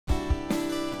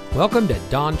Welcome to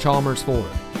Don Chalmers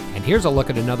Ford, and here's a look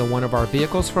at another one of our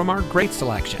vehicles from our great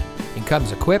selection. It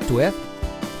comes equipped with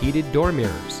heated door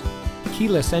mirrors,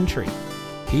 keyless entry,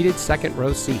 heated second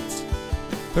row seats,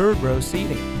 third row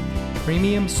seating,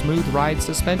 premium smooth ride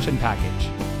suspension package,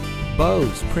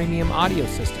 Bose premium audio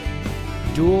system,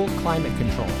 dual climate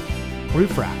control,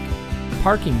 roof rack,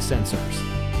 parking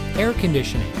sensors, air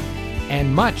conditioning,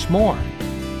 and much more.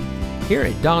 Here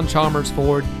at Don Chalmers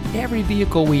Ford, every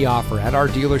vehicle we offer at our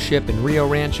dealership in Rio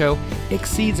Rancho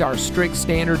exceeds our strict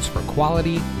standards for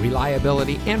quality,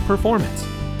 reliability, and performance.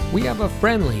 We have a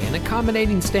friendly and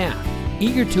accommodating staff,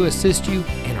 eager to assist you,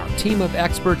 and our team of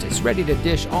experts is ready to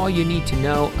dish all you need to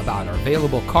know about our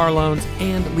available car loans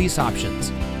and lease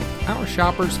options. Our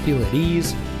shoppers feel at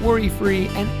ease, worry-free,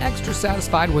 and extra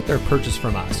satisfied with their purchase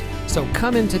from us. So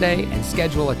come in today and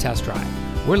schedule a test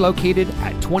drive. We're located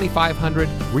at 2500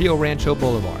 Rio Rancho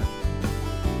Boulevard.